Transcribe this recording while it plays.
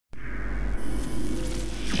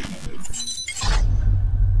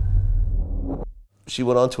she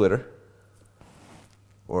went on Twitter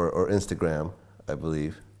or Instagram, I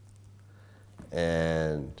believe,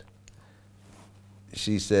 and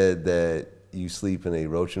she said that you sleep in a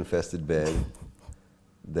roach-infested bed,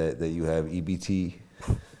 that you have EBT,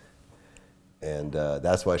 and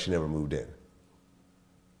that's why she never moved in.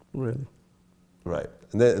 Really? Right.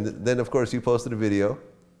 And then of course, you posted a video,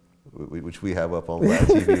 which we have up on Black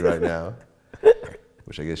TV right now,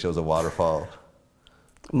 which I guess shows a waterfall.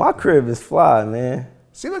 My crib is fly, man.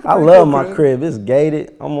 Like I love my crib. It's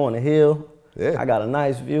gated. I'm on a hill. Yeah. I got a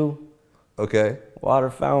nice view. Okay. Water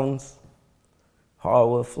fountains,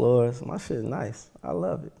 hardwood floors. My shit's nice. I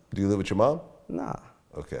love it. Do you live with your mom? Nah.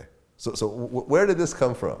 Okay. So where did this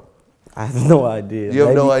come from? I have no idea. You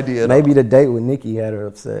have no idea at all? Maybe the date with Nikki had her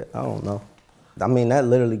upset. I don't know. I mean, that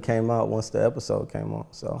literally came out once the episode came on.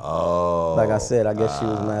 So, like I said, I guess she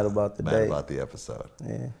was mad about the date. Mad about the episode.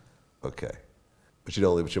 Yeah. Okay. But you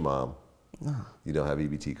don't live with your mom. No. You don't have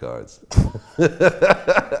EBT cards.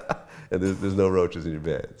 And there's no roaches in your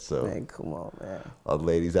bed. So, man, come on, man. All the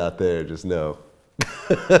ladies out there, just know.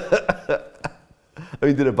 I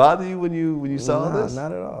mean, did it bother you when you saw this?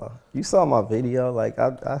 Not at all. You saw my video. Like,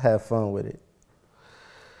 I had fun with it.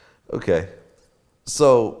 Okay.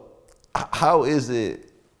 So, how is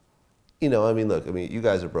it, you know, I mean, look, I mean, you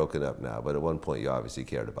guys are broken up now, but at one point you obviously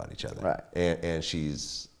cared about each other. Right. And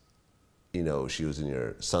she's, you know, she was in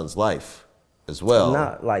your son's life as well.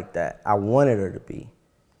 Not like that. I wanted her to be,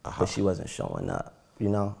 but she wasn't showing up, you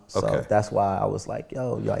know? So that's why I was like,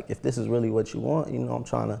 yo, like, if this is really what you want, you know, I'm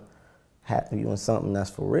trying to have you in something that's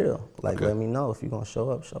for real. Like, let me know if you're going to show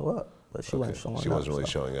up, show up. But she wasn't showing up. She wasn't really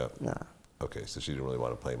showing up? Nah. Okay, so she didn't really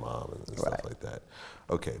want to play mom and stuff like that.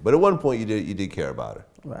 Okay, but at one point you did care about her.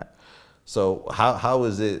 Right. So how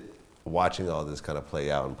is it watching all this kind of play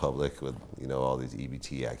out in public with, you know, all these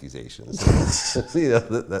EBT accusations, you know,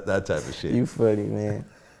 that type of shit? You funny, man.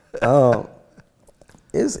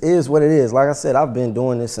 It is what it is. Like I said, I've been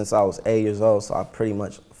doing this since I was 8 years old, so I pretty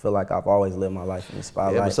much feel like I've always lived my life in the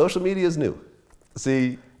spotlight. Yeah, but social media is new.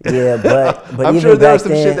 See? Yeah, but I'm even sure there was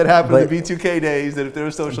some then, shit that happened in the B2K days that if there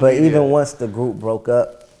was social media. But even once the group broke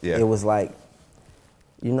up, yeah, it was like,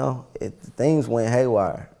 you know, things went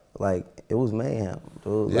haywire. Like, it was mayhem,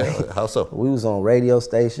 dude. Yeah, like, how so? We was on radio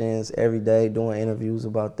stations every day doing interviews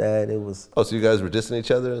about that. It was. Oh, so you guys were dissing each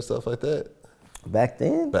other and stuff like that? Back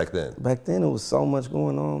then? Back then. Back then, it was so much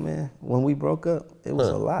going on, man. When we broke up, it was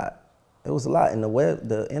a lot. It was a lot, and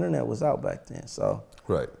the internet was out back then, so.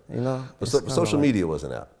 Right. You know? But social media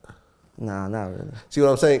wasn't out. Nah, not really. See what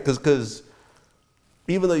I'm saying? Because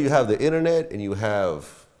even though you have the internet and you have,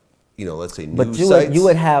 you know, let's say news sites. You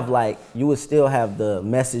would have like, you would still have the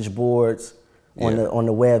message boards on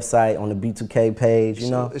the website, on the B2K page, you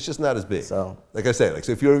know? It's just not as big. So, like I said, like,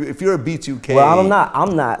 so if you're a B2K. Well,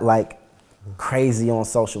 I'm not like crazy on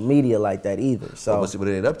social media like that either. So, but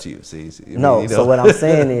it ain't up to you. See I no. mean, you know, so what I'm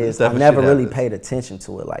saying is, I never really paid attention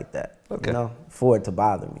to it like that. Okay. You know, for it to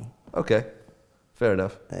bother me. Okay. Fair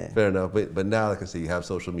enough. Yeah. Fair enough. But now, like I say, you have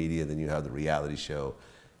social media, then you have the reality show,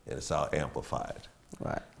 and it's all amplified.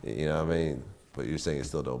 Right. You know what I mean? But you're saying it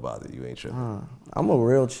still don't bother you, ain't tripping. I'm a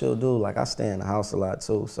real chill dude. Like, I stay in the house a lot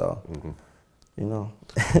too, so, you know.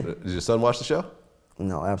 Did your son watch the show?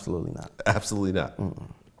 No, absolutely not. Absolutely not.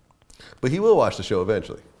 But he will watch the show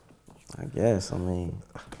eventually. I guess. I mean,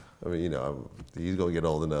 you know, he's gonna get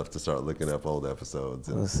old enough to start looking up old episodes.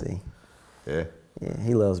 We'll see. Yeah. Yeah,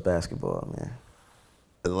 he loves basketball, man.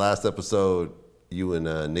 In the last episode, you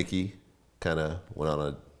and Nikki kind of went on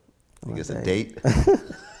a date.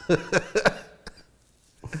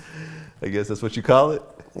 I guess that's what you call it?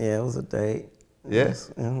 Yeah, it was a date. Yeah?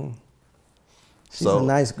 She's a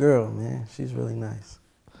nice girl, man. She's really nice.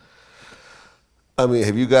 I mean,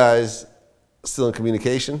 have you guys still in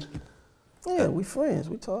communication? Yeah, we friends.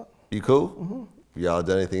 We talk. You cool? Y'all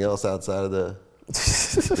done anything else outside of the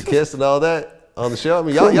kiss and all that? On the show, I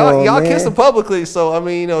mean, y'all kissing publicly, so I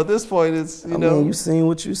mean, you know, at this point, it's you know. I mean, you seen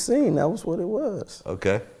what you seen. That was what it was.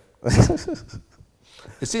 Okay.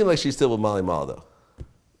 It seemed like she's still with Molly Mall, though.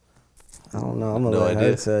 I don't know. I'm gonna let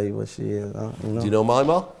her tell you what she is. You know? Do you know Molly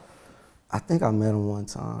Mall? I think I met him one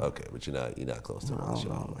time. Okay, but you're not close to her on the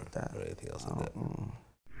show like that. or anything else like that.